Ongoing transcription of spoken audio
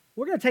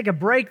We're going to take a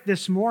break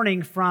this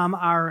morning from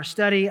our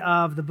study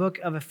of the book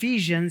of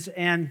Ephesians,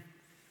 and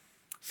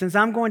since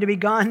I'm going to be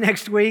gone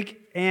next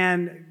week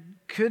and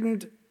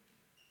couldn't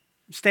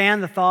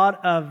stand the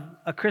thought of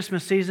a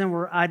Christmas season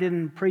where I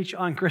didn't preach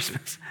on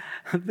Christmas,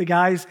 the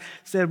guys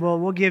said, well,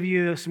 we'll give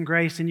you some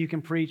grace and you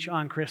can preach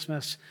on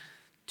Christmas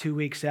 2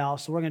 weeks out.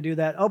 So we're going to do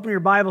that. Open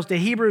your Bibles to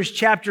Hebrews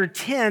chapter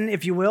 10,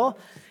 if you will.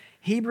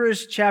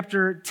 Hebrews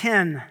chapter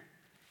 10.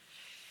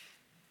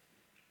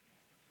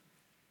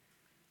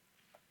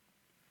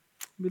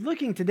 We're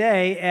looking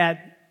today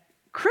at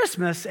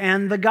Christmas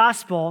and the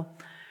gospel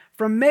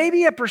from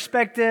maybe a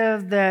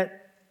perspective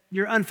that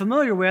you're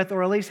unfamiliar with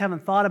or at least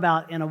haven't thought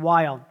about in a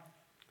while.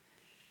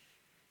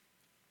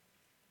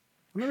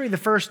 Let me read the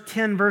first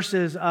 10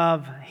 verses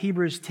of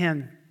Hebrews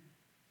 10,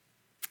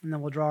 and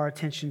then we'll draw our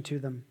attention to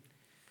them.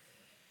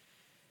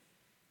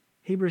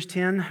 Hebrews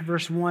 10,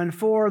 verse 1,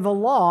 "For the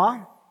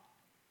law,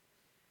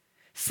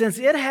 since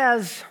it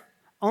has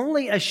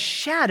only a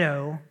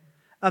shadow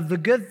of the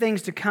good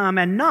things to come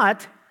and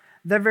not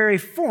the very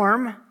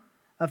form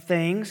of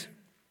things,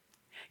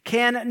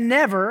 can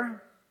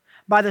never,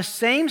 by the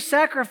same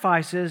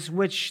sacrifices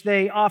which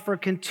they offer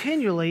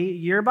continually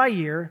year by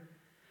year,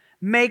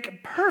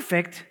 make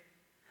perfect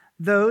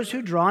those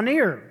who draw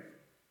near.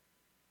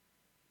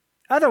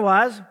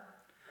 Otherwise,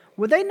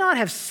 would they not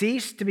have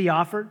ceased to be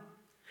offered?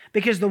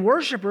 Because the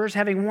worshipers,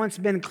 having once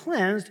been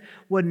cleansed,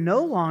 would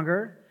no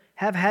longer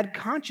have had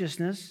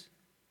consciousness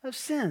of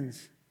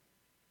sins.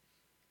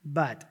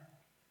 But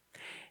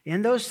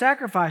in those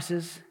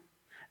sacrifices,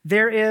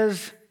 there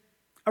is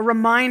a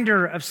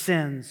reminder of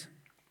sins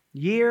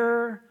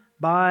year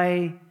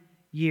by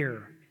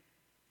year.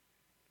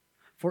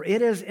 For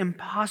it is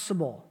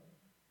impossible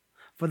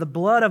for the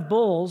blood of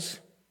bulls,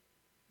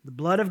 the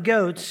blood of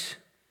goats,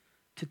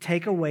 to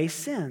take away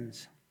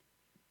sins.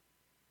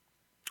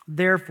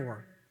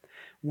 Therefore,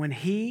 when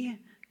he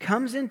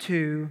comes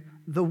into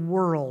the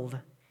world,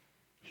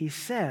 he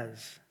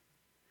says,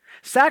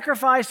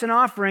 'Sacrifice and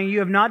offering you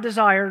have not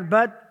desired,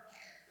 but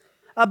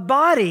a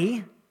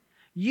body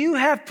you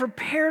have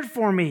prepared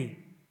for me.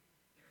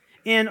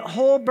 In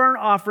whole burnt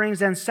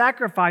offerings and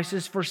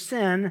sacrifices for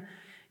sin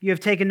you have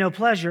taken no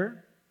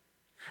pleasure.'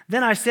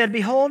 Then I said,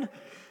 'Behold,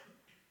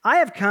 I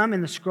have come,'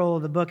 in the scroll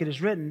of the book it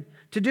is written,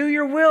 'to do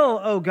your will,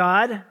 O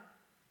God.'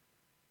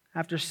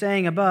 After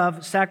saying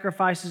above,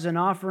 sacrifices and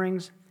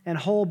offerings and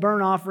whole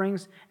burnt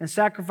offerings and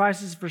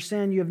sacrifices for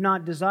sin you have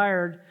not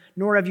desired,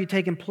 nor have you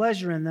taken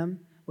pleasure in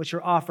them, which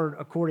are offered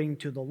according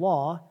to the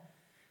law.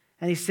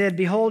 And he said,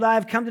 'Behold, I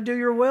have come to do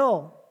your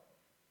will.'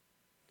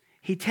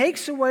 He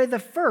takes away the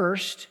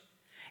first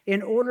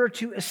in order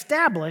to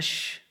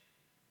establish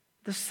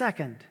the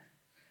second.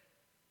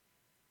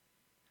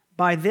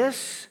 By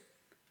this,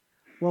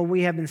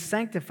 we have been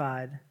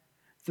sanctified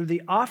through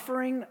the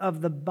offering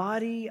of the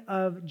body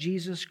of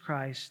Jesus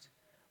Christ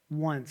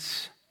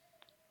once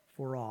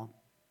for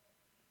all."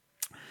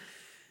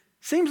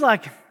 Seems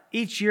like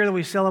each year that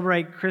we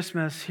celebrate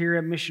Christmas here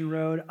at Mission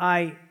Road,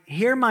 I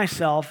hear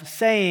myself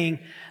saying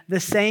the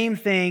same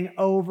thing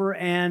over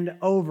and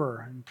over.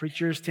 And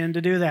preachers tend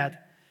to do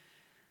that.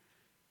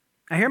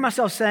 I hear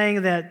myself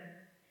saying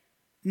that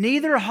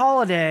neither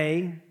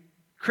holiday,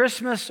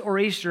 Christmas or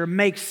Easter,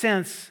 makes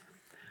sense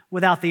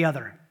without the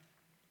other.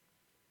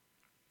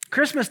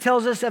 Christmas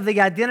tells us of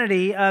the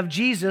identity of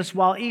Jesus,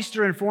 while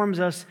Easter informs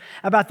us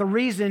about the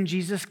reason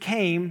Jesus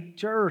came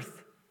to earth.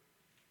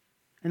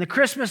 In the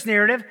Christmas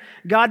narrative,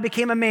 God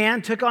became a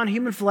man, took on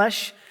human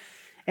flesh,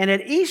 and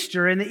at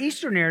Easter, in the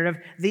Easter narrative,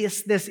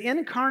 this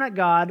incarnate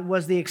God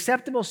was the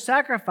acceptable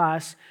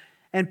sacrifice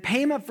and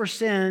payment for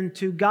sin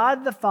to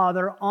God the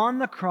Father on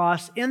the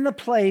cross in the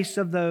place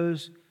of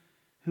those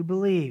who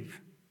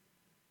believe.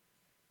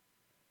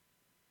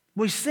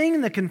 We sing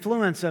the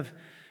confluence of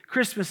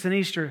Christmas and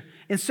Easter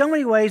in so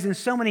many ways, in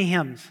so many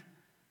hymns.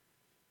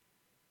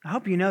 I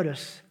hope you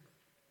notice.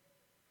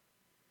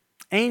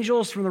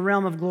 Angels from the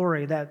Realm of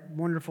Glory, that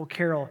wonderful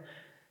carol.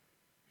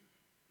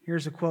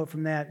 Here's a quote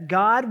from that.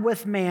 "God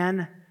with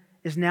man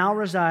is now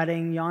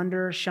residing,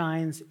 yonder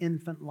shines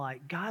infant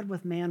light." God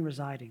with man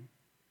residing.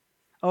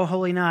 "O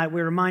holy night,"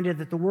 we're reminded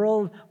that the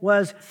world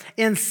was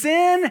in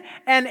sin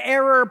and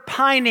error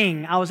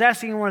pining. I was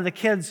asking one of the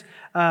kids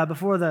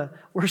before the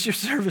worship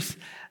service,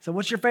 so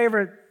what's your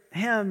favorite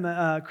hymn,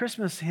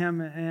 Christmas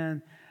hymn?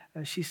 And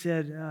she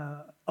said,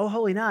 "O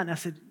holy night." And I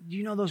said, "Do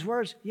you know those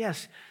words?"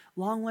 "Yes.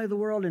 Long lay the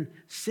world in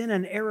sin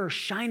and error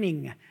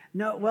shining."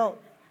 No, well,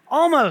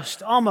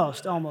 almost.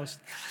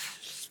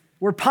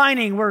 We're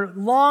pining, we're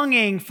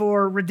longing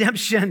for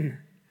redemption.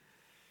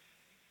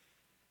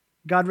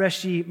 God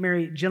rest ye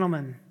merry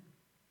gentlemen.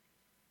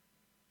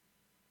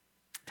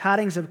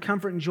 Tidings of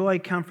comfort and joy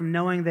come from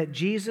knowing that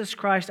Jesus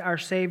Christ our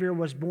Savior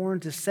was born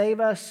to save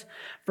us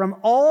from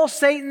all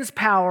Satan's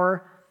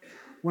power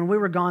when we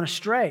were gone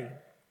astray.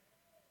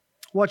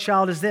 What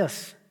child is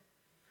this?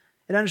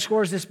 It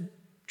underscores this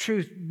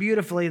truth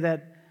beautifully,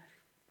 that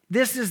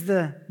this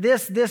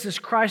is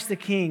Christ the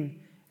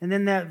King. And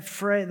then that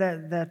phrase,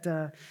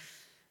 that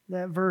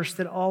verse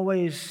that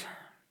always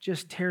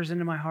just tears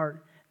into my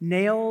heart.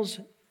 Nails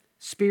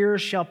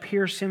Spears shall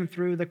pierce him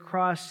through. The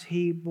cross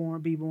be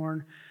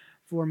borne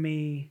for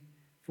me,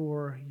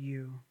 for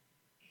you.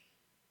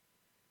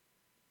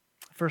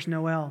 First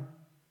Noel.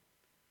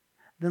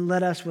 Then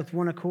let us with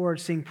one accord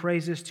sing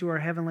praises to our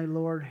heavenly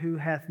Lord, who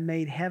hath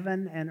made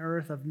heaven and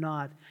earth of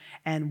naught,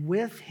 and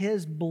with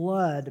his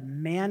blood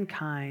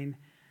mankind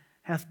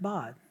hath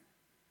bought.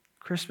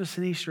 Christmas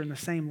and Easter in the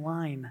same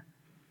line.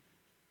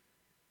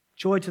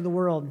 Joy to the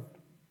world.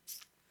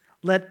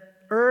 Let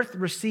earth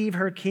receive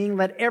her King.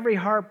 Let every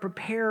heart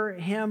prepare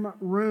him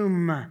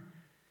room.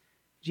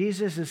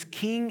 Jesus is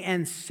King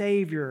and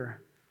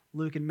Savior,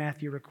 Luke and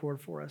Matthew record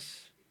for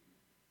us.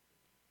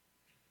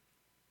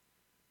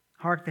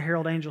 Hark the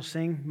herald angels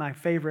sing, my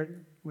favorite,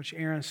 which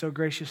Aaron so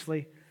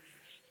graciously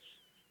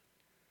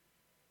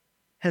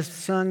has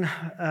sung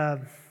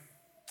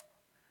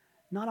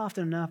not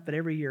often enough, but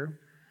every year.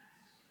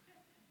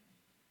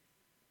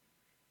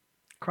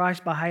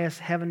 Christ by highest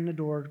heaven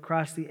adored,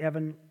 Christ the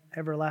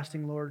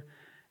everlasting Lord.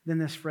 Then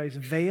this phrase,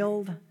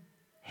 veiled,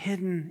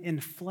 hidden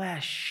in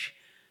flesh,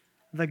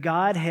 the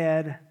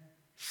Godhead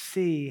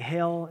see,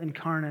 hail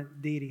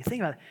incarnate deity.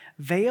 Think about it.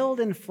 Veiled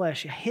in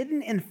flesh,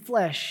 hidden in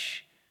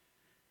flesh,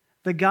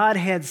 the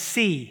Godhead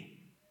see.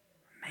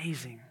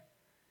 Amazing.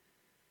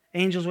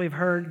 Angels we've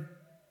heard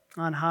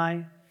on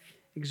high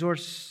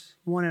exhorts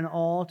one and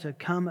all to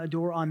come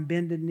adore on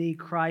bended knee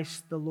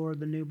Christ the Lord,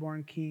 the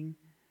newborn King.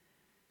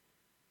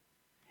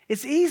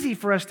 It's easy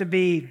for us to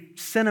be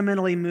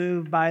sentimentally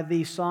moved by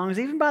these songs,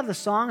 even by the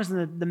songs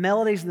and the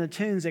melodies and the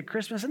tunes at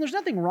Christmas, and there's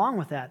nothing wrong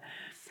with that.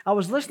 I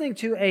was listening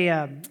to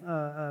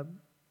a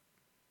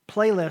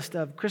playlist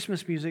of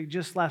Christmas music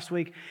just last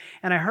week,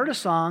 and I heard a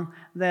song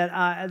that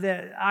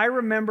I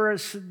remember.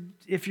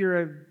 If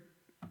you're a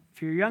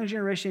young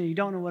generation and you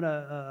don't know what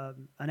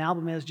an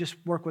album is, just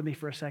work with me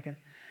for a second.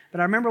 But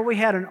I remember we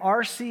had an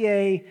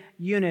RCA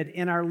unit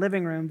in our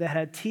living room that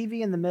had TV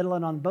in the middle,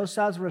 and on both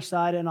sides were a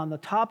side, and on the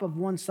top of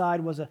one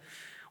side was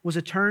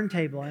a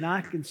turntable. And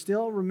I can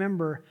still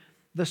remember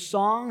the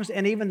songs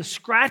and even the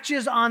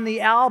scratches on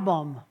the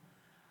album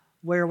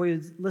where we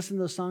would listen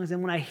to those songs.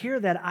 And when I hear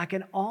that, I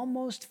can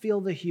almost feel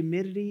the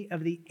humidity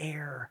of the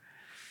air.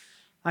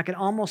 I can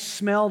almost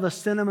smell the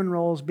cinnamon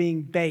rolls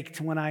being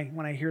baked when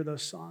I hear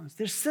those songs.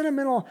 There's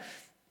sentimental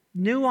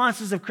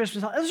nuances of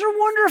Christmas. Those are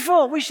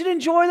wonderful. We should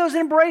enjoy those,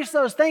 embrace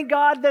those. Thank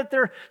God that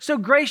they're so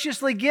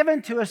graciously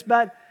given to us,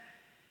 but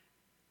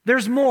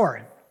there's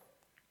more.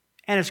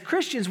 And as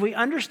Christians, we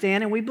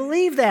understand and we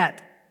believe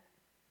that.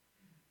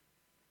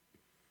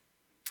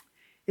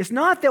 It's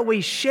not that we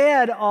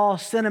shed all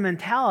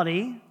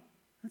sentimentality.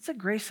 That's the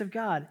grace of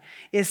God.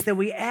 It's that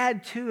we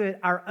add to it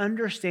our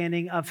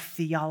understanding of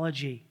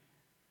theology.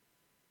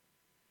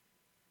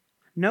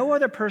 No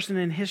other person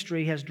in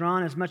history has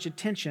drawn as much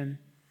attention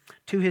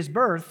to his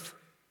birth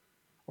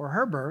or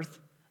her birth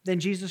than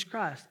Jesus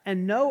Christ.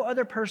 And no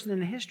other person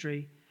in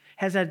history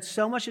has had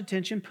so much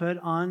attention put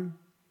on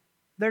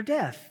their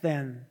death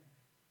than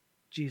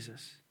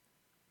Jesus.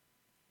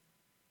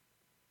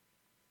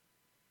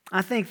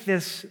 I think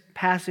this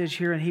passage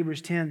here in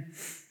Hebrews 10,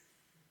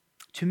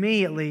 to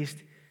me at least,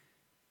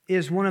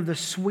 is one of the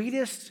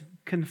sweetest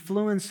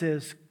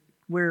confluences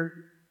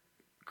where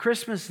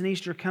Christmas and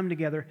Easter come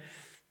together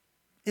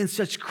in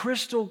such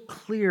crystal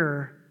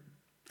clear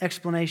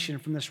explanation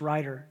from this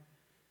writer.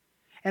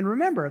 And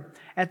remember,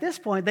 at this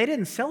point, they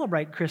didn't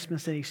celebrate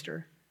Christmas and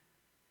Easter.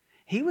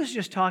 He was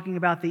just talking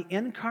about the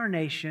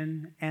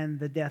incarnation and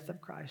the death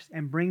of Christ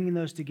and bringing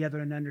those together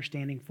in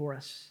understanding for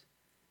us.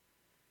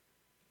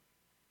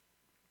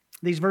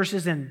 These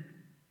verses in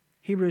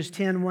Hebrews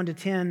 10, 1 to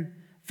 10,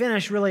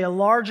 finish really a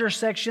larger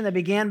section that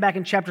began back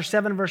in chapter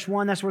 7, verse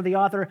 1. That's where the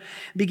author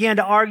began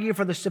to argue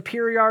for the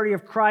superiority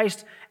of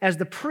Christ as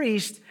the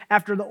priest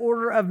after the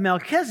order of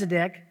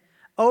Melchizedek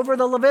over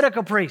the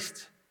Levitical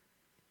priest.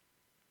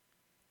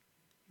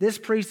 This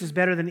priest is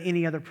better than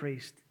any other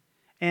priest.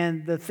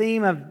 And the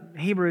theme of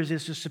Hebrews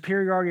is the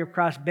superiority of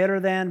Christ, better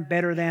than,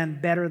 better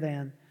than, better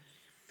than.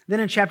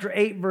 Then in chapter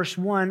 8, verse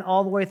 1,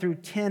 all the way through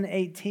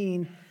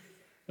 10:18,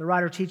 the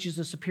writer teaches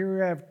the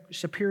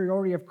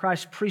superiority of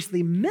Christ's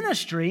priestly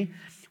ministry,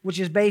 which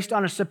is based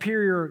on a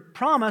superior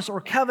promise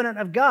or covenant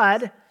of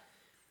God.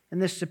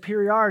 And this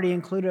superiority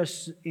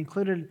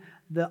included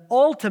the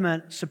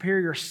ultimate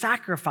superior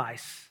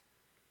sacrifice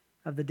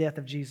of the death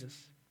of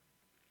Jesus.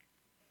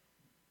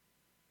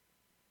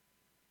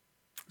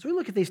 So we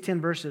look at these 10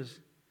 verses.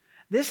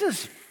 This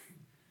is,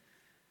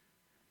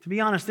 to be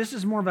honest, this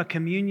is more of a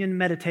communion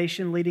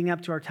meditation leading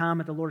up to our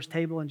time at the Lord's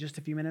table in just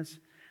a few minutes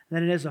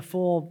than it is a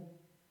full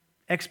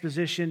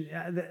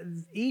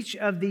exposition. Each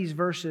of these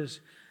verses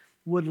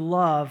would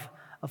love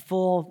a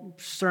full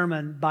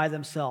sermon by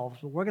themselves,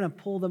 but we're going to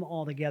pull them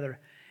all together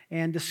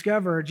and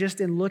discover,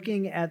 just in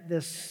looking at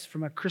this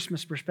from a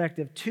Christmas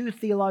perspective, 2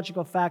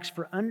 theological facts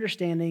for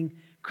understanding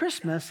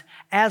Christmas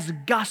as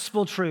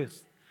gospel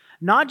truth.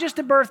 Not just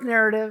a birth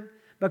narrative,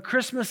 but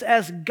Christmas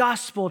as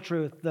gospel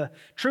truth, the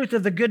truth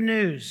of the good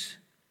news.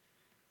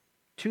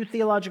 2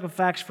 theological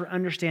facts for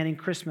understanding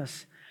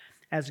Christmas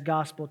as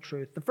gospel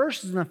truth. The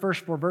first is in the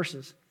first 4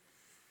 verses.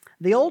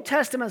 The Old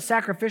Testament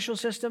sacrificial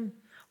system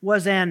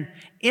was an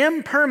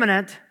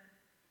impermanent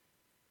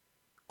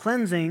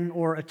cleansing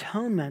or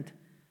atonement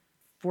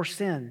for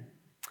sin.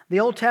 The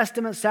Old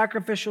Testament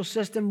sacrificial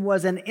system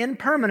was an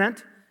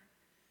impermanent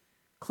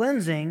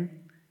cleansing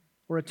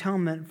or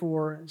atonement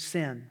for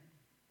sin.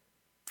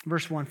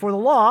 Verse 1, for the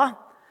law,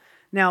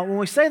 now when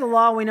we say the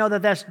law, we know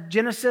that that's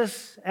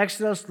Genesis,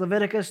 Exodus,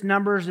 Leviticus,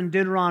 Numbers, and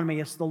Deuteronomy.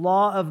 It's the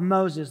law of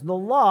Moses. The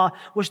law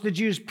which the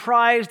Jews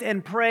prized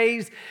and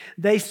praised.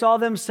 They saw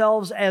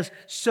themselves as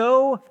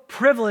so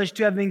privileged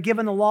to have been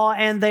given the law,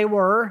 and they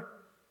were.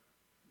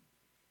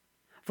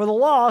 For the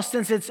law,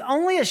 since it's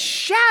only a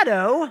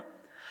shadow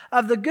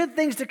of the good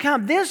things to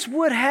come, this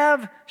would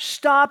have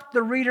stopped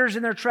the readers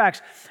in their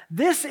tracks.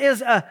 This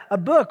is a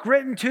book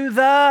written to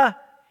the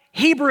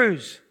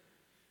Hebrews.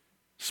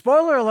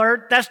 Spoiler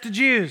alert, that's the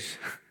Jews.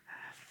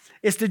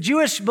 It's the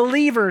Jewish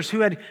believers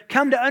who had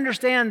come to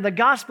understand the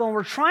gospel and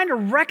were trying to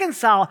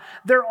reconcile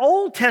their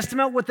Old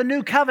Testament with the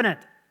New Covenant.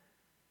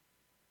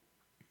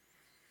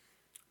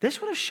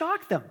 This would have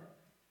shocked them.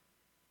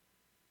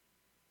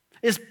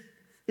 Is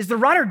the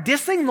writer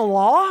dissing the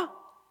law?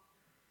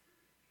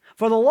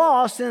 For the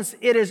law, since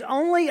it is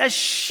only a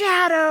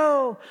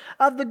shadow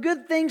of the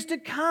good things to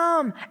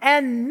come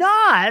and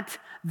not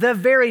the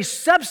very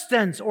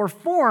substance or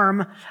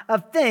form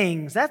of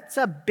things. That's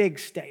a big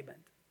statement.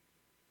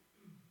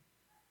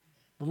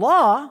 The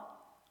law,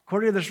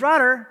 according to this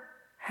writer,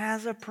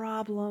 has a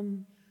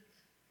problem.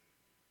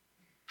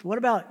 What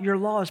about your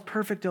law is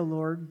perfect, O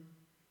Lord,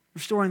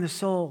 restoring the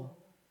soul?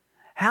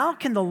 How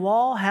can the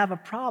law have a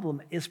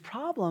problem? Its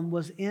problem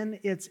was in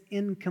its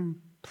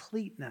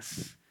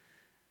incompleteness.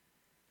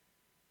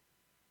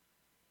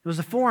 It was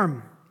a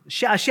form,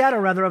 a shadow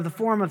rather, of the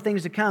form of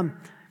things to come.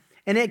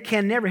 And it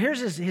can never,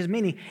 here's his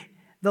meaning,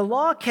 the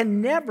law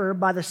can never,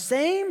 by the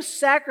same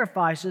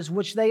sacrifices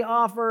which they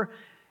offer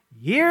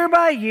year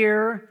by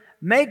year,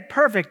 make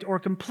perfect or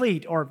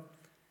complete or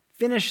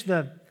finish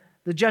the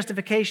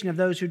justification of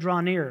those who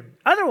draw near.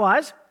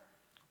 Otherwise,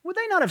 would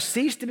they not have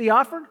ceased to be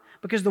offered?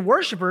 Because the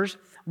worshipers,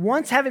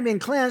 once having been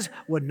cleansed,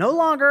 would no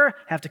longer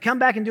have to come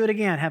back and do it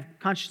again, have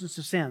consciousness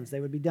of sins.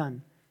 They would be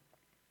done.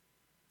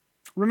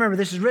 Remember,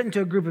 this is written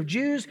to a group of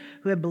Jews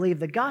who had believed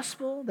the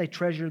gospel, they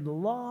treasured the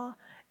law,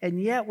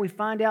 and yet we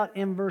find out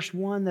in verse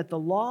 1 that the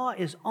law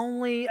is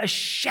only a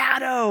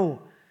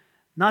shadow,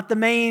 not the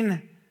main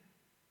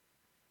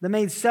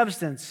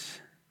substance,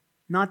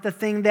 not the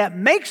thing that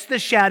makes the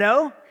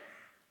shadow,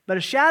 but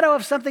a shadow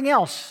of something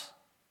else.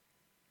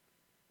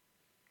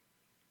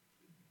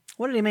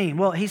 What did he mean?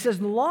 Well, he says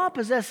the law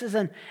possesses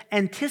an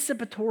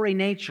anticipatory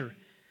nature.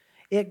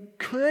 It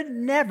could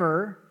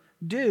never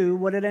do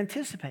what it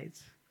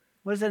anticipates.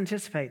 What does it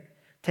anticipate?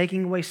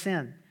 Taking away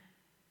sin.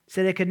 It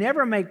said it could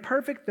never make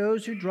perfect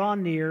those who draw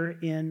near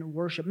in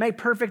worship. Make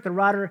perfect, the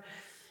writer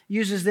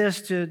uses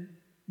this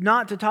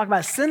not to talk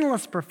about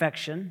sinless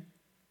perfection.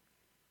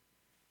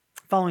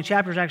 Following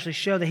chapters actually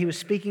show that he was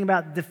speaking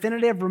about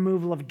definitive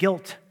removal of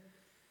guilt.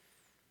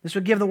 This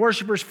would give the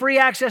worshipers free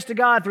access to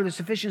God through the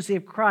sufficiency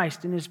of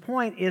Christ. And his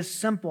point is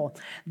simple.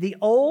 The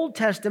Old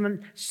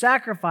Testament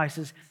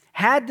sacrifices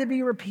had to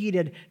be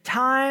repeated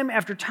time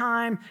after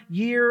time,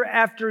 year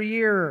after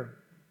year.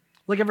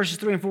 Look at verses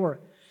 3 and 4.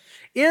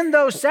 In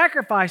those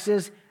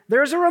sacrifices,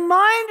 there's a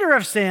reminder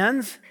of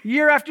sins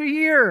year after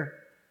year.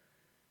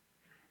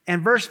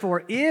 And verse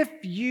 4, if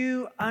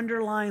you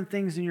underline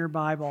things in your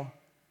Bible,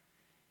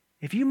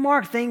 if you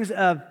mark things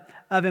of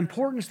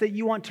importance that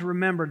you want to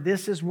remember,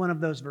 this is one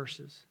of those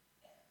verses.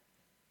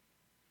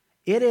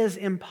 It is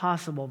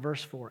impossible,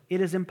 verse 4, it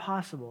is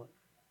impossible,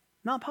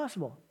 not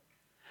possible,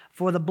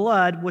 for the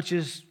blood, which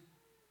is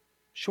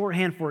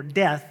shorthand for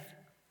death,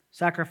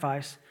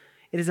 sacrifice,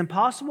 it is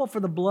impossible for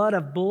the blood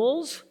of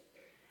bulls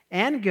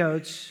and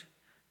goats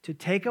to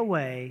take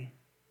away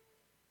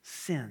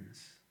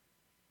sins.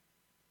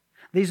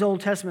 These Old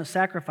Testament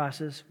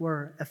sacrifices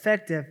were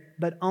effective,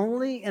 but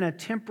only in a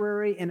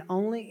temporary and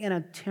only in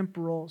a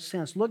temporal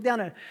sense. Look down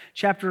at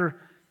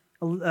chapter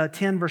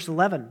 10, verse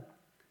 11.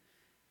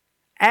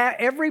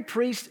 Every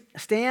priest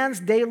stands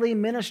daily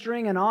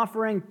ministering and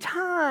offering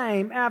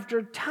time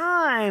after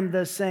time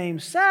the same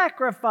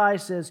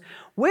sacrifices,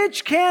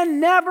 which can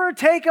never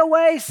take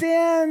away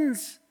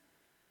sins.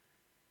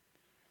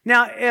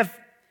 Now, if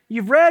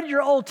you've read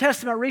your Old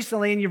Testament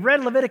recently and you've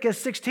read Leviticus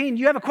 16,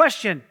 you have a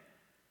question.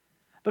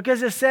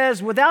 Because it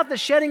says, without the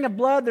shedding of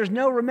blood, there's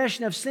no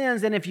remission of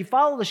sins. And if you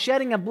follow the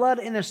shedding of blood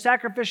in the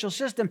sacrificial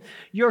system,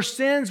 your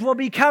sins will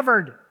be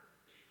covered.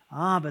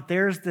 But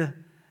there's the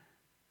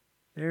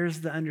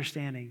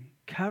understanding.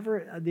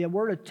 The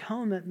word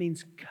atonement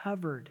means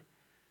covered.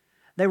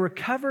 They were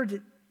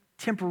covered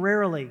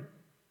temporarily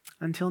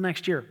until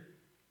next year.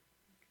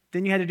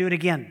 Then you had to do it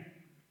again.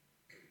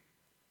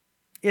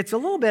 It's a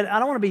little bit, I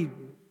don't want to be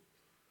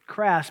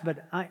crass,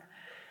 but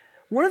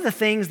one of the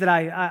things that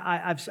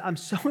I'm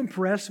so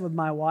impressed with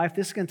my wife,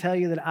 this can tell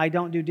you that I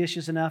don't do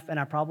dishes enough, and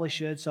I probably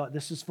should, so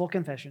this is full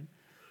confession.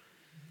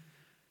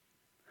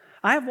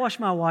 I have watched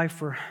my wife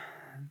for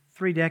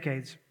 3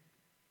 decades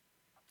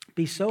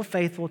be so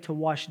faithful to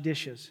wash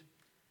dishes.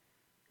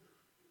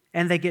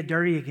 and they get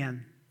dirty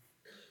again.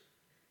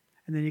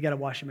 And then you got to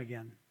wash them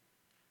again.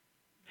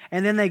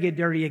 And then they get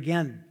dirty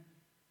again.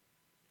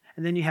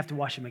 And then you have to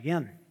wash them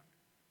again.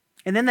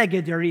 And then they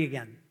get dirty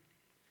again.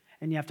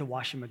 And you have to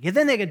wash them again.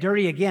 Then they get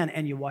dirty again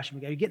and you wash them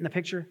again. Are you getting the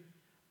picture?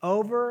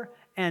 Over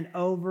and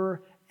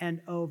over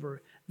and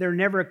over. They're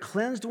never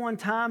cleansed one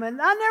time,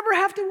 and I never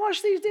have to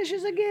wash these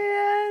dishes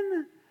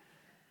again.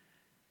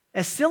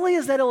 As silly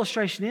as that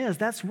illustration is,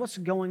 that's what's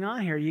going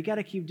on here. You got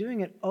to keep doing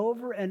it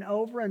over and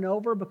over and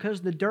over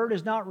because the dirt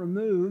is not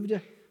removed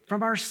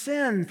from our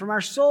sin, from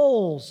our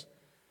souls.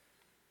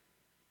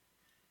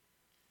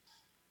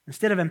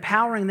 Instead of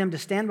empowering them to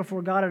stand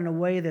before God in a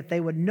way that they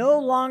would no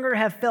longer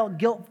have felt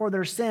guilt for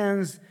their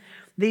sins,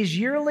 these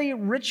yearly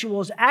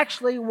rituals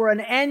actually were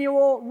an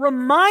annual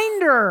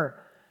reminder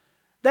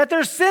that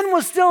their sin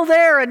was still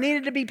there and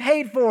needed to be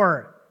paid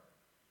for.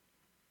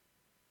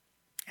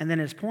 And then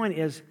his point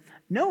is,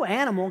 no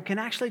animal can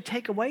actually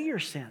take away your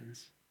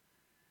sins.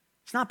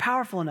 It's not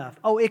powerful enough.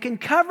 Oh, it can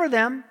cover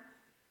them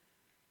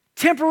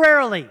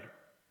temporarily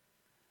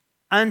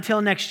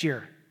until next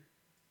year.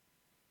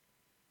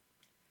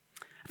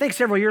 I think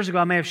several years ago,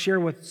 I may have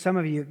shared with some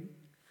of you,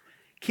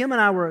 Kim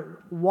and I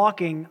were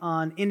walking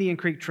on Indian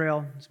Creek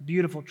Trail. It's a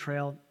beautiful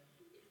trail.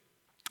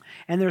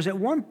 And there's at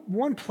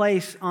one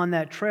place on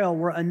that trail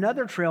where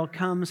another trail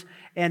comes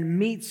and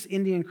meets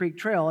Indian Creek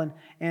Trail,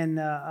 and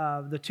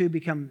the two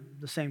become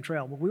the same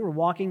trail. But we were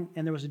walking,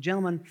 and there was a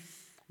gentleman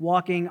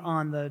walking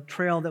on the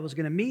trail that was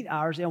going to meet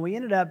ours, and we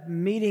ended up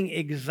meeting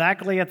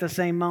exactly at the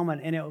same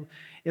moment. And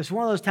it's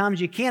one of those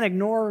times you can't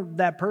ignore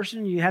that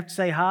person. You have to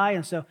say hi.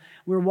 And so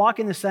we were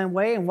walking the same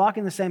way and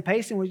walking the same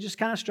pace, and we just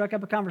kind of struck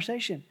up a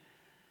conversation.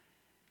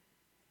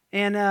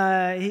 And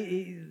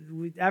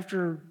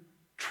after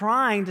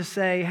trying to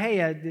say,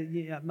 hey,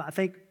 I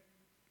think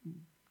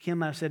Kim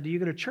might have said, do you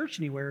go to church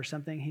anywhere or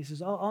something? He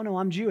says, oh no,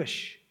 I'm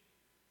Jewish.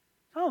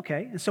 Oh,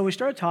 okay. And so we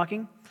started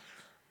talking,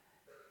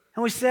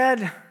 and we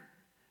said,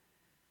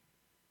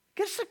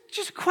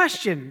 just a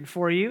question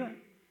for you.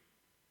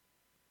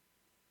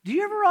 Do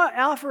you ever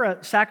offer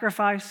a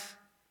sacrifice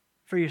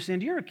for your sin?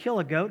 Do you ever kill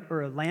a goat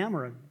or a lamb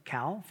or a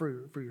cow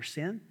for your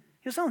sin?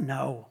 He goes, oh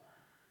no.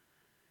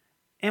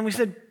 And we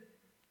said,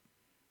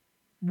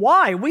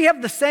 why? We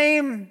have the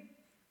same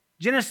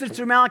Genesis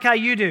through Malachi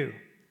you do.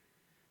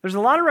 There's a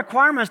lot of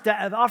requirements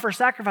to offer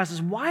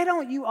sacrifices. Why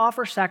don't you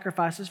offer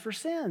sacrifices for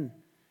sin?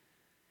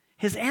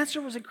 His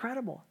answer was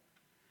incredible.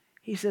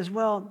 He says,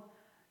 well,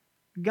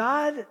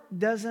 God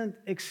doesn't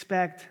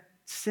expect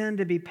sin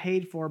to be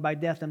paid for by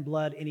death and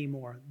blood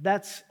anymore.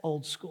 That's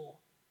old school.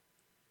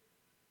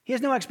 He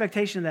has no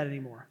expectation of that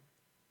anymore.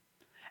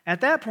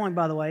 At that point,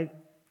 by the way,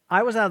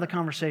 I was out of the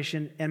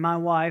conversation, and my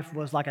wife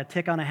was like a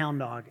tick on a hound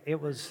dog.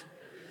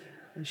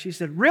 And she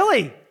said,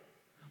 really?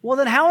 Well,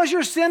 then how is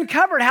your sin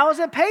covered? How is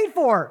it paid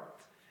for?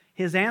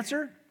 His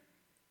answer,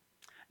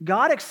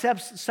 God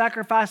accepts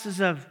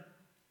sacrifices of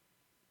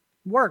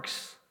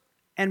works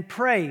and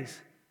praise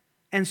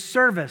and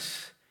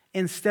service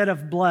instead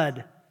of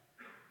blood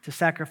to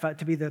sacrifice,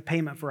 to be the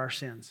payment for our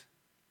sins.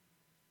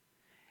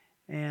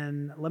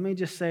 And let me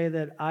just say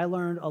that I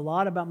learned a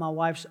lot about my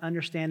wife's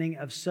understanding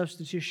of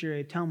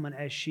substitutionary atonement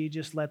as she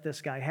just let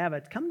this guy have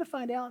it. Come to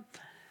find out,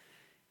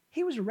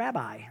 he was a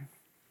rabbi.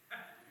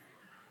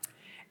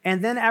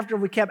 And then after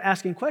we kept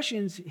asking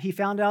questions, he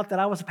found out that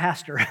I was a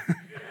pastor.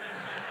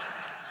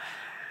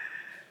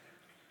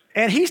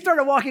 And he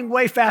started walking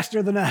way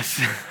faster than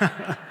us.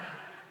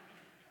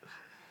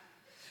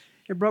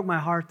 It broke my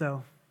heart,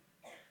 though,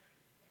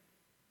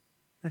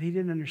 that he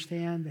didn't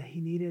understand that he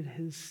needed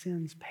his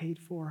sins paid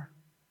for,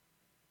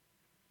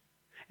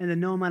 and that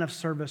no amount of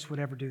service would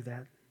ever do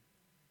that.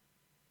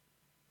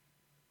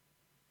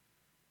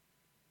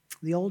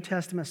 The Old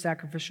Testament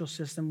sacrificial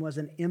system was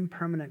an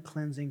impermanent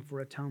cleansing for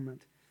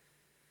atonement.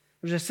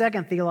 There's a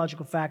second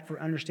theological fact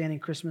for understanding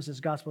Christmas as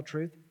gospel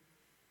truth.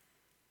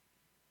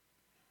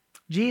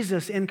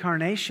 Jesus'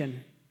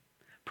 incarnation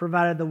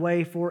provided the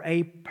way for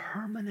a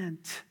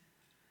permanent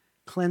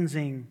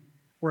cleansing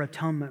or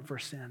atonement for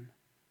sin.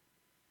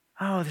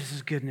 Oh, this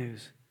is good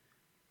news.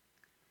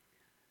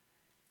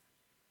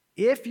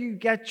 If you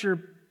get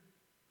your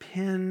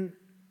pen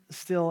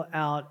still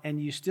out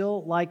and you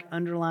still like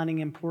underlining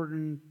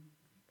important,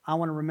 I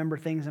want to remember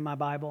things in my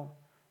Bible,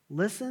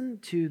 listen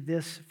to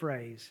this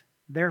phrase.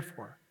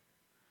 Therefore,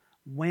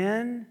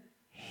 when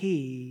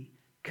he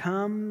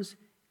comes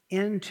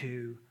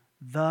into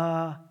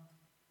the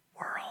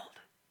world.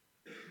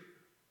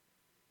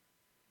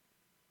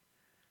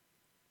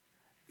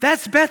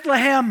 That's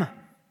Bethlehem.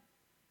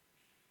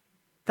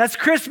 That's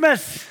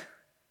Christmas.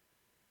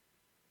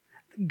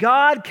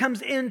 God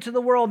comes into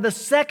the world, the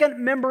second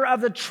member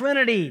of the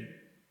Trinity.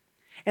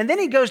 And then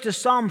he goes to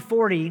Psalm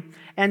 40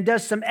 and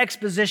does some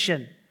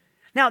exposition.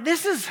 Now,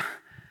 this is,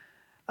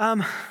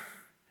 I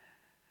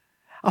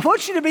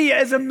want you to be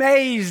as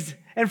amazed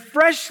and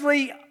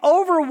freshly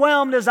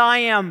overwhelmed as I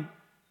am.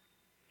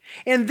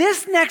 In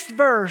this next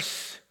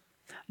verse,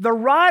 the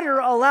writer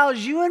allows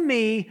you and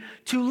me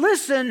to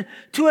listen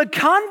to a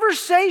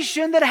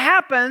conversation that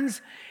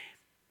happens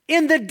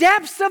in the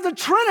depths of the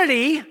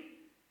Trinity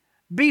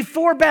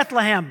before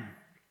Bethlehem.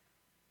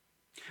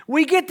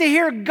 We get to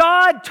hear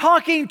God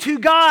talking to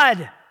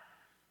God.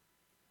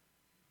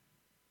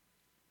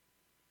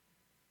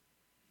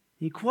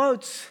 He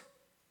quotes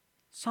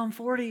Psalm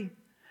 40.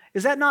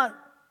 Is that not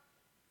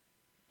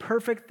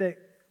perfect that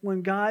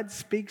when God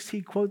speaks,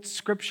 He quotes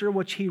Scripture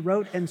which He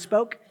wrote and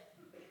spoke?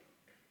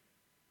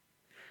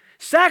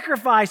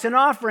 Sacrifice and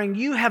offering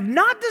you have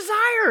not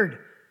desired.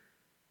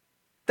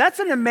 That's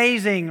an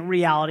amazing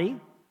reality.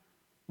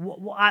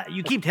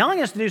 You keep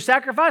telling us to do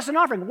sacrifice and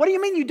offering. What do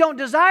you mean you don't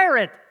desire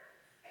it?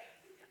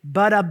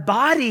 But a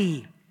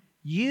body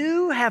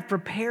you have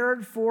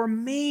prepared for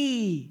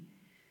me.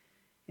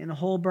 In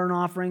whole burnt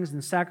offerings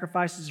and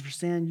sacrifices for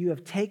sin, you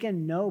have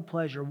taken no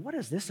pleasure. What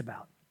is this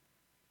about?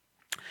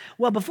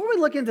 Well, before we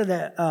look into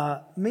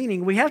the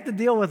meaning, we have to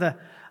deal with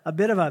a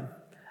bit of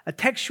a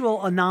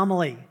textual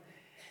anomaly.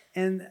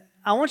 And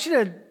I want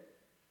you to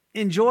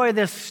enjoy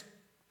this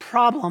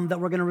problem that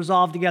we're going to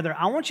resolve together.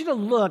 I want you to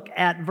look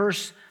at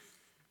verse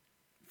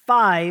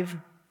 5,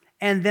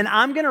 and then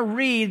I'm going to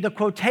read the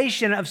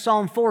quotation of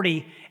Psalm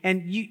 40,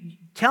 and you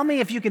tell me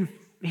if you can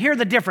hear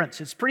the difference.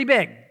 It's pretty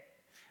big.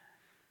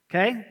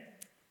 Okay?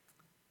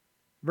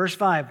 Verse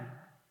 5.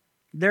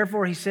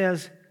 Therefore, he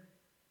says,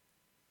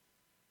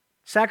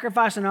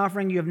 sacrifice and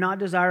offering you have not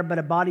desired, but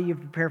a body you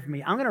have prepared for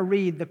me. I'm going to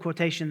read the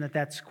quotation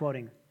that's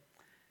quoting.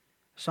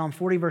 Psalm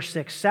 40, verse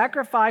 6.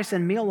 Sacrifice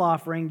and meal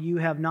offering you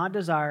have not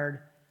desired.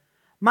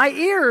 My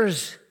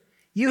ears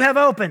you have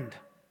opened.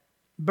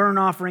 Burnt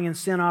offering and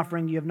sin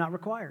offering you have not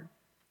required.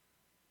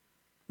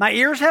 My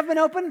ears have been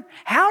opened?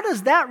 How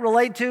does that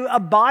relate to a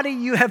body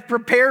you have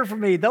prepared for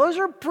me? Those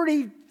are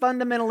pretty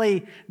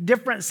fundamentally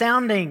different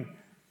sounding.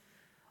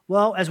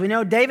 Well, as we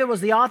know, David was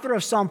the author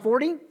of Psalm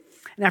 40.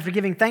 And after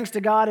giving thanks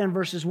to God in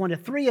verses 1 to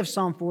 3 of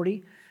Psalm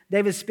 40,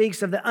 David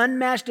speaks of the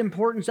unmatched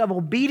importance of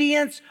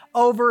obedience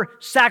over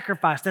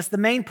sacrifice. That's the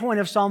main point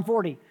of Psalm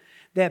 40.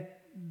 That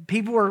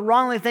people were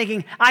wrongly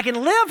thinking, I can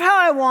live how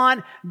I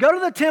want, go to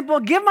the temple,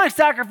 give my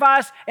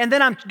sacrifice, and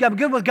then I'm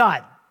good with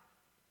God.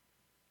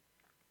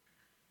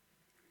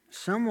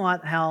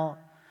 Somewhat how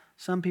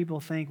some people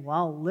think, well,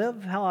 I'll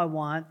live how I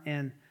want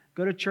and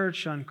go to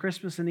church on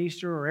Christmas and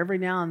Easter or every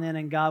now and then,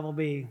 and God will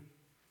be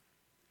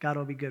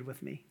good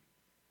with me.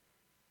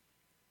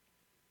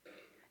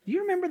 Do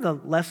you remember the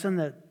lesson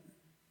that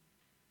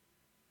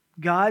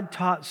God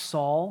taught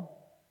Saul?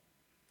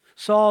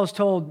 Saul is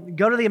told,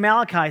 go to the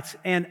Amalekites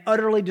and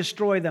utterly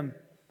destroy them.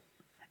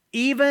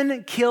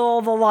 Even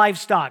kill the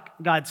livestock,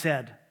 God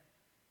said.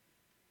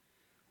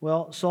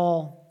 Well,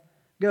 Saul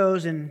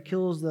goes and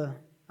kills the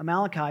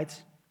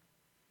Amalekites,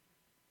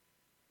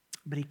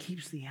 but he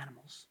keeps the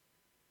animals.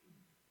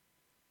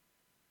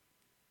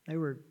 They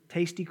were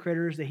tasty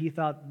critters that he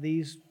thought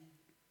these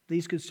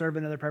could serve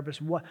another purpose.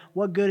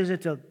 What good is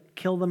it to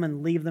kill them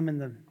and leave them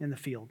in the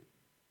field?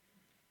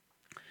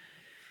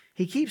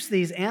 He keeps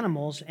these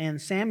animals,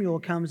 and Samuel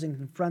comes and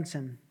confronts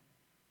him.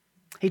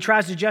 He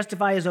tries to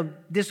justify his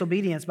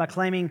disobedience by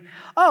claiming,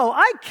 oh,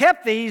 I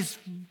kept these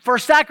for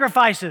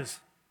sacrifices.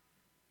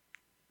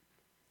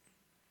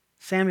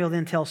 Samuel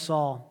then tells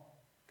Saul,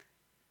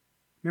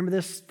 remember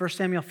this, 1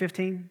 Samuel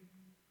 15,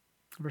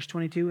 verse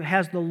 22,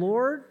 has the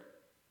Lord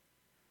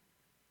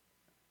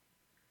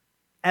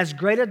as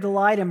great a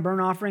delight in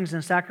burnt offerings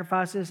and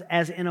sacrifices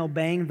as in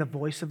obeying the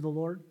voice of the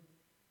Lord?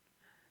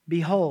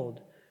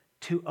 Behold,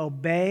 to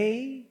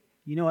obey,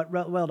 you know it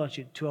well, don't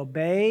you? To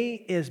obey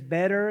is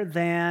better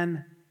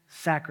than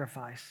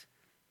sacrifice.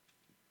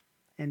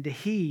 And to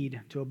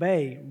heed, to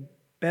obey,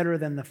 better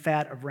than the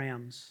fat of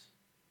rams.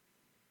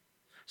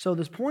 So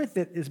this point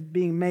that is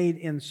being made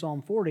in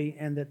Psalm 40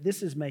 and that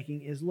this is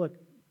making is, look,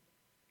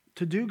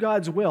 to do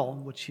God's will,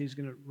 which he's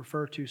going to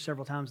refer to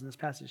several times in this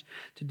passage,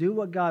 to do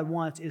what God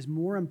wants is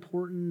more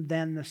important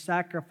than the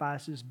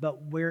sacrifices,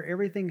 but where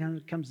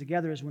everything comes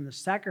together is when the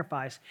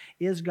sacrifice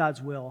is God's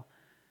will.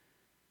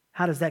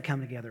 How does that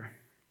come together?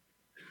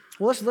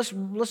 Well, let's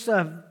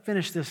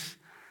finish this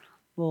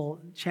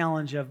little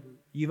challenge of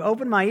you've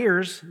opened my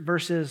ears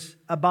versus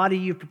a body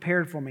you've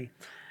prepared for me.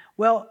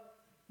 Well,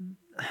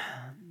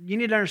 you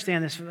need to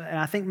understand this, and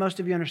I think most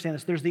of you understand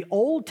this. There's the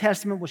Old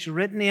Testament, which is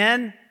written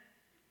in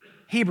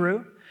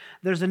Hebrew.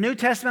 There's the New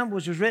Testament,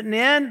 which was written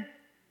in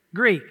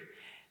Greek.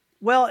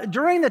 Well,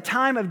 during the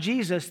time of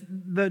Jesus,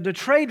 the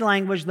trade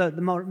language,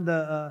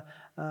 the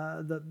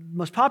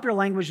most popular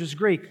language was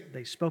Greek.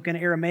 They spoke in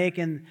Aramaic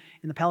in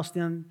the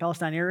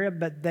Palestine area,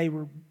 but they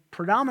were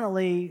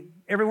predominantly,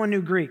 everyone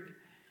knew Greek.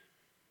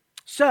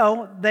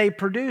 So they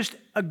produced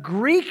a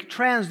Greek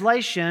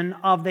translation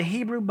of the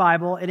Hebrew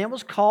Bible, and it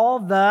was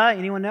called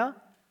anyone know?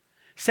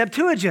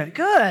 Septuagint.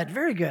 Good,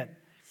 very good.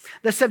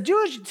 The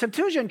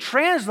Septuagint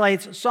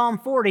translates Psalm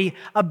 40,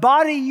 a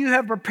body you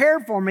have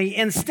prepared for me,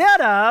 instead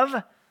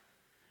of,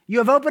 you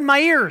have opened my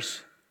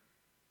ears.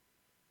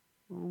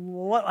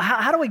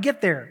 How do we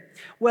get there?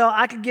 Well,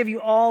 I could give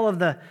you all of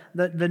the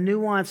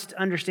nuanced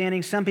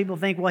understanding. Some people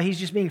think, well, he's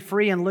just being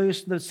free and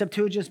loose. The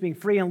Septuagint's being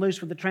free and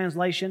loose with the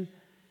translation.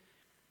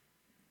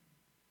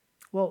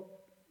 Well,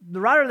 the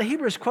writer of the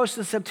Hebrews quotes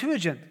the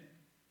Septuagint.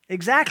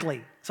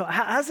 Exactly. So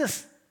how's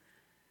this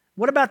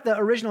What about the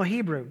original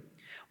Hebrew?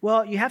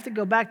 Well, you have to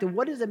go back to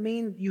what does it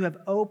mean you have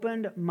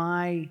opened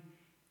my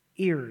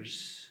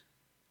ears?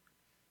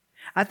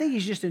 I think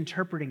he's just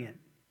interpreting it.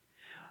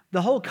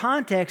 The whole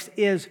context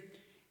is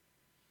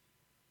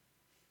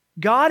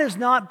God is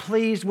not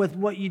pleased with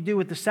what you do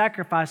with the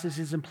sacrifices.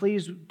 He's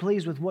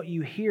pleased with what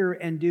you hear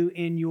and do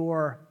in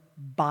your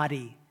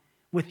body,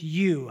 with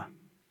you.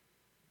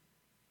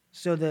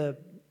 So the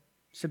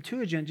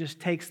Septuagint just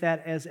takes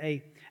that as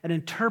an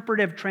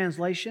interpretive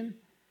translation.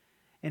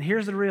 And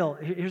here's the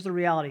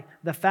reality.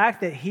 The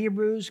fact that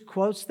Hebrews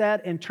quotes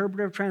that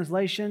interpretive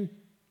translation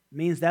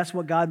means that's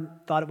what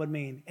God thought it would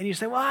mean. And you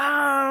say, well,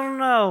 I don't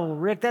know,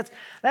 Rick, that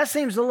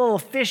seems a little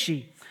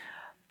fishy.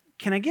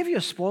 Can I give you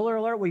a spoiler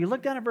alert? Will you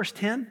look down at verse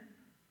 10?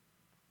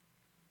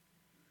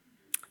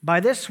 By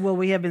this will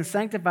we have been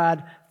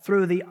sanctified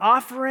through the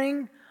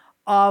offering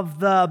of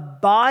the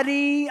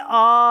body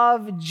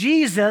of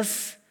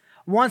Jesus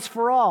once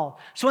for all.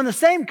 So in the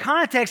same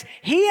context,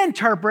 he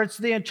interprets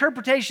the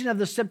interpretation of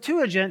the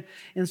Septuagint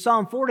in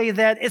Psalm 40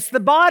 that it's the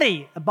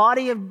body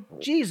of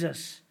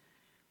Jesus.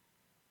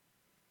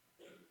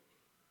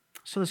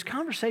 So this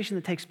conversation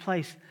that takes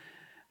place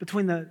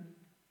between the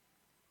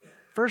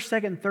first,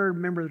 second, and third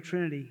member of the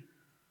Trinity,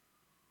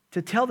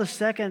 to tell the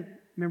second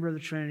member of the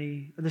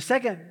Trinity, or the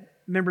second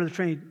member of the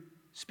Trinity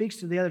speaks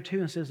to the other two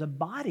and says, a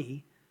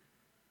body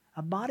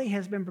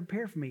has been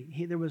prepared for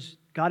me. There was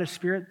God is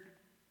spirit.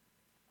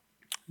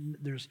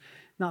 There's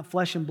not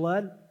flesh and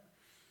blood.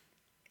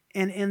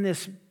 And in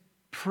this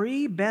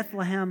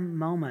pre-Bethlehem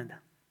moment,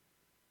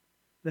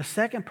 the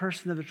second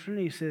person of the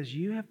Trinity says,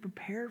 you have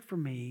prepared for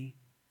me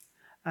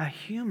a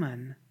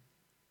human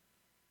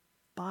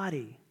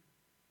body.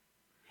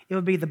 It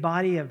would be the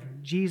body of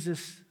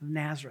Jesus of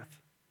Nazareth.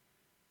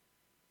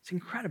 It's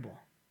incredible.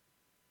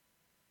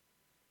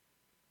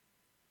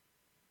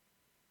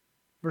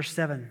 Verse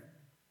 7.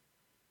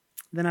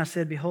 Then I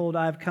said, behold,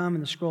 I have come,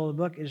 in the scroll of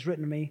the book it is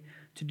written to me,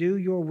 to do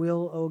your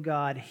will, O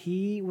God.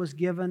 He was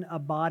given a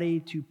body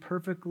to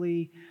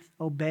perfectly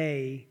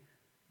obey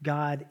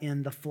God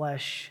in the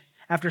flesh.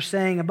 After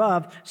saying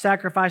above,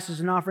 sacrifices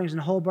and offerings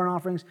and whole burnt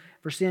offerings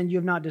for sin you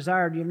have not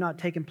desired, you have not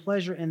taken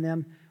pleasure in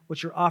them,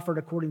 which are offered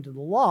according to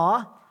the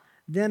law.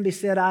 Then he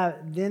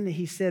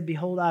said,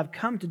 behold, I have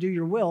come to do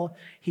your will.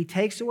 He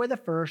takes away the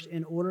first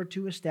in order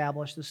to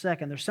establish the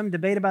second. There's some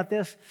debate about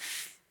this.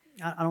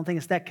 I don't think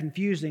it's that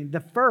confusing.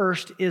 The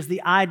first is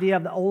the idea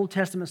of the Old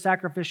Testament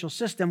sacrificial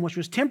system, which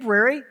was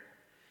temporary.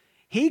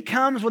 He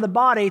comes with a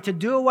body to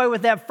do away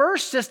with that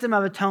first system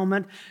of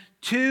atonement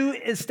to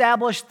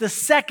establish the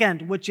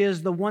second, which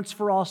is the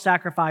once-for-all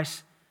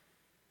sacrifice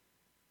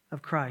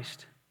of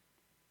Christ.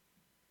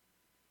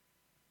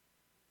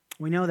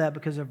 We know that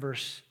because of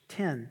verse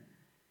 10.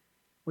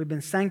 We've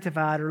been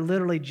sanctified, or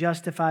literally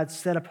justified,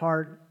 set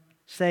apart,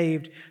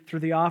 saved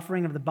through the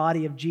offering of the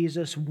body of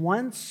Jesus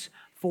once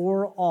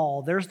for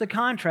all. There's the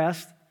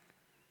contrast.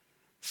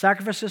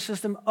 Sacrificial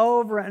system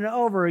over and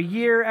over,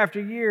 year after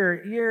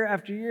year, year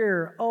after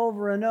year,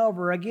 over and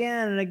over,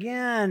 again and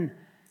again.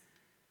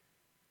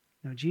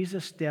 No,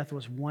 Jesus' death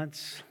was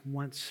once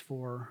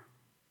for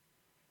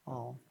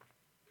all.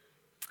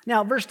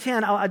 Now, verse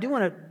 10, I do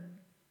want to,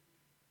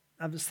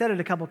 I've said it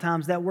a couple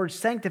times, that word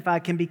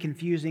sanctified can be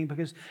confusing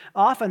because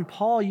often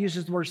Paul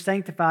uses the word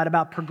sanctified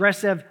about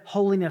progressive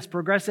holiness,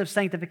 progressive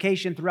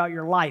sanctification throughout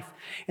your life.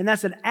 And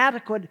that's an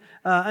adequate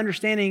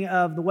understanding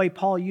of the way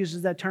Paul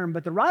uses that term.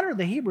 But the writer of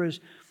the Hebrews,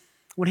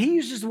 when he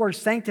uses the word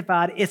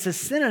sanctified, it's a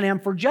synonym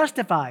for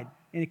justified.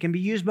 And it can be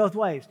used both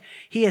ways.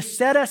 He has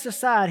set us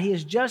aside. He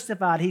has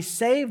justified. He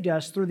saved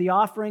us through the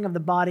offering of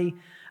the body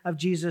of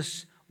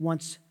Jesus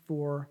once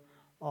for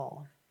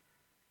all.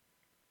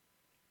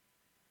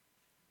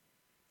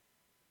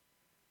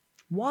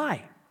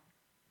 Why?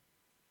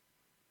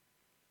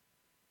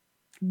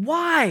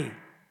 Why?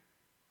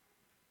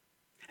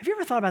 Have you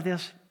ever thought about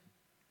this?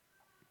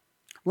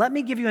 Let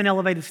me give you an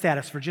elevated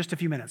status for just a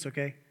few minutes,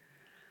 okay?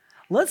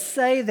 Let's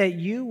say that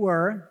you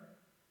were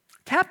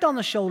tapped on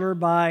the shoulder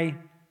by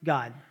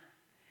God,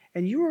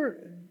 and you were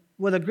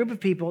with a group of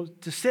people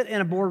to sit in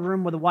a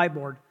boardroom with a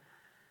whiteboard,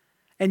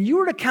 and you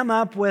were to come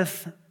up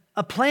with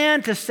a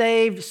plan to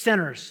save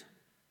sinners.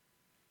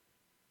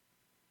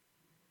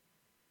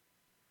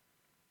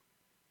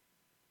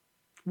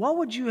 What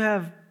would you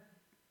have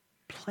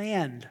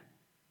planned?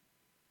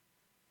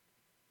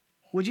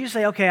 Would you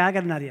say, okay, I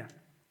got an idea.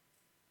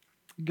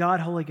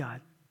 God, holy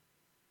God,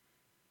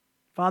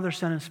 Father,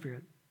 Son, and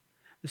Spirit.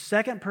 The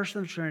second person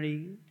of the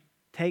Trinity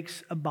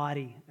takes a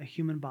body, a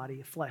human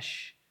body, a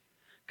flesh,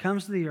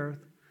 comes to the earth,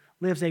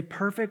 lives a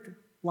perfect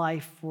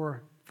life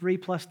for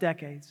 3+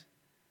 decades.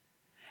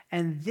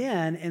 And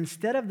then,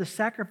 instead of the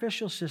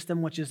sacrificial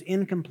system, which is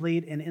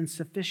incomplete and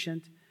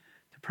insufficient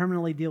to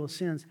permanently deal with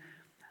sins,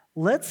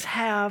 let's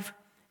have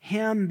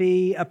him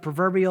be a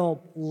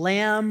proverbial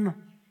lamb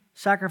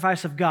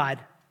sacrifice of God.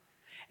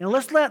 And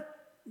let's let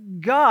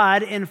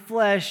God in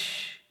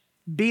flesh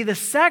be the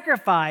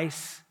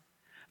sacrifice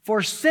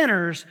for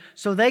sinners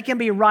so they can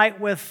be right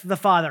with the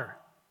Father.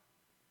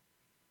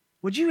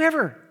 Would you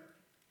ever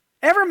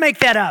make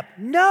that up?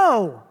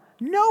 No.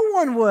 No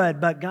one would,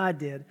 but God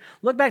did.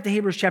 Look back to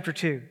Hebrews chapter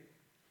 2.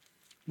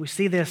 We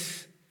see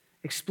this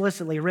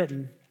explicitly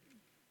written.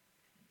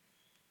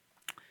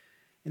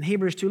 In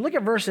Hebrews 2, look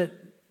at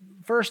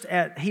first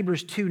at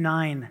Hebrews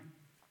 2:9.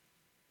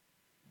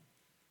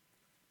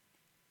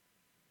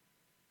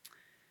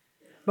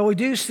 But we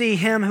do see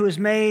him who is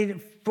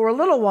made for a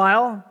little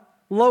while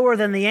lower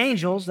than the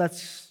angels,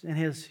 that's in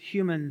his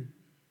human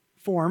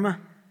form,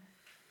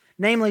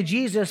 namely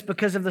Jesus,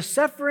 because of the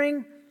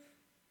suffering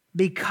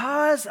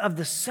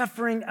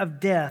of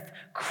death,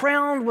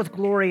 crowned with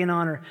glory and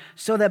honor,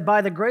 so that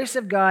by the grace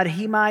of God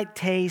he might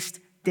taste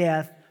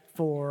death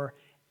for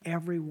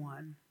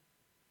everyone.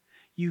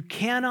 You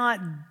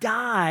cannot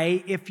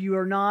die if you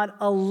are not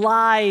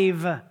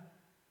alive.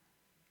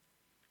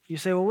 You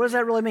say, well, what does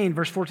that really mean?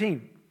 Verse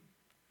 14.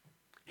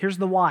 Here's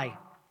the why.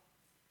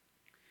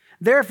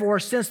 Therefore,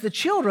 since the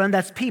children,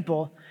 that's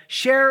people,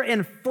 share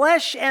in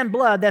flesh and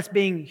blood, that's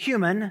being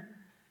human,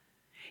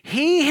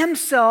 he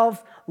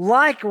himself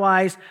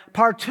likewise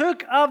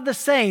partook of the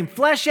same,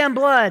 flesh and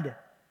blood.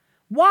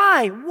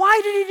 Why?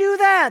 Why did he do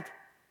that?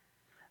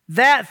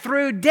 That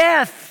through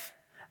death,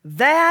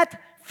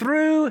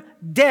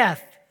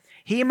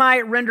 he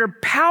might render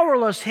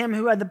powerless him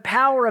who had the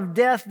power of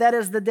death, that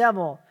is the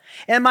devil,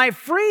 and might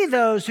free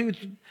those who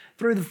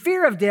through the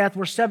fear of death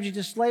were subject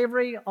to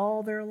slavery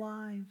all their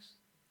lives.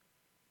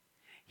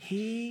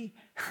 You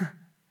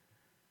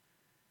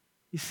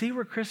see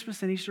where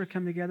Christmas and Easter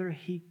come together?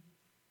 He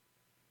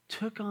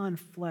took on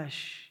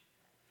flesh.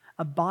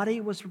 A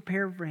body was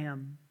prepared for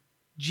him.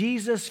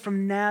 Jesus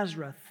from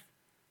Nazareth.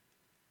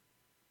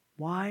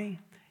 Why?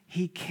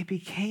 He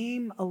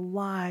became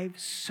alive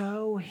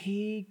so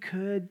he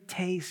could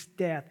taste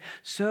death,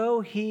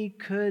 so he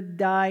could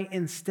die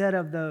instead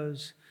of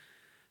those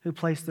who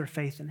placed their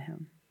faith in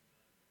him.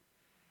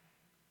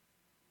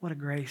 What a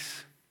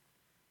grace.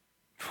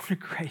 What a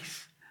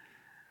grace.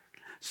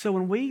 So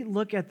when we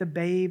look at the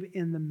babe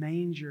in the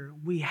manger,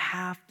 we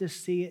have to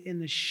see it in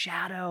the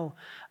shadow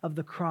of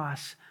the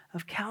cross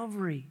of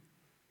Calvary.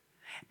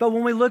 But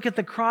when we look at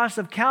the cross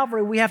of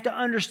Calvary, we have to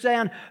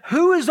understand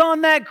who is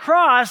on that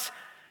cross.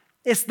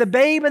 It's the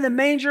babe in the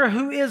manger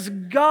who is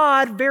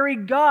God, very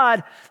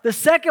God, the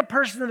second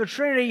person of the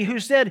Trinity, who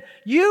said,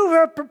 you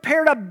have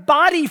prepared a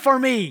body for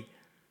me.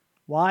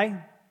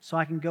 Why? So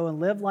I can go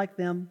and live like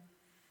them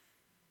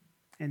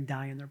and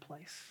die in their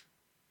place.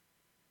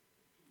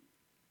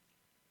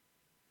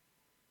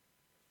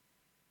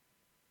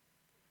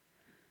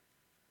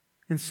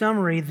 In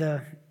summary,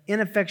 the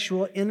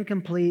ineffectual,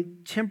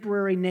 incomplete,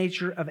 temporary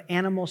nature of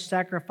animal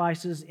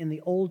sacrifices in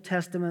the Old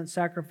Testament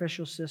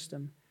sacrificial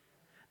system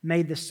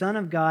made the Son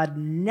of God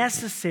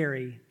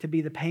necessary to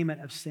be the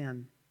payment of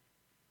sin.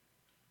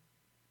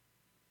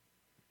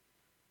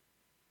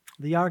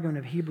 The argument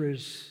of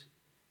Hebrews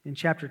in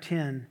chapter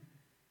 10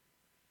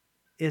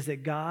 is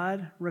that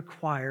God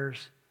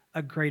requires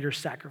a greater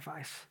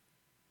sacrifice.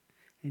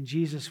 And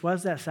Jesus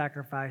was that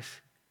sacrifice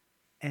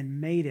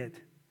and made it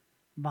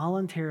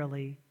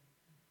voluntarily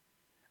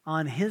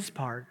on his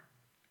part.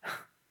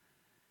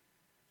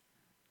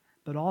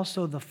 But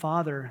also the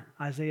Father,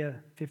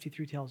 Isaiah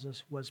 53 tells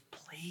us, was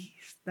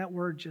pleased. That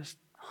word just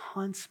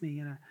haunts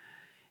me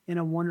in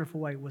a wonderful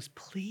way. Was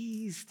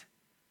pleased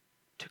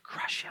to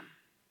crush him.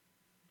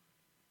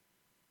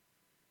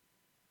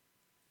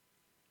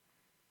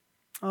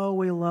 Oh,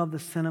 we love the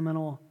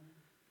sentimental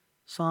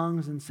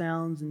songs and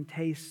sounds and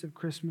tastes of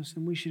Christmas,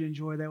 and we should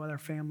enjoy that with our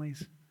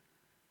families.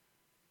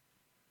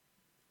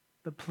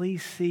 But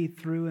please see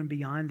through and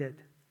beyond it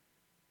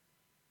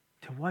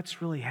to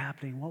what's really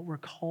happening. What we're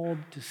called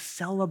to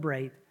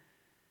celebrate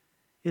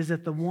is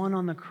that the one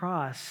on the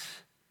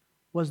cross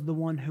was the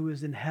one who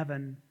is in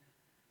heaven,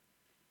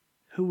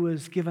 who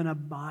was given a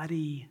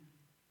body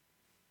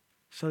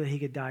so that he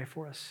could die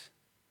for us.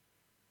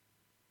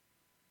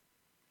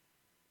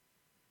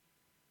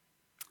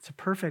 It's a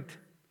perfect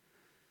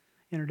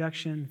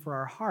introduction for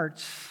our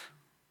hearts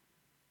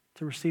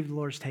to receive the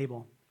Lord's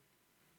table.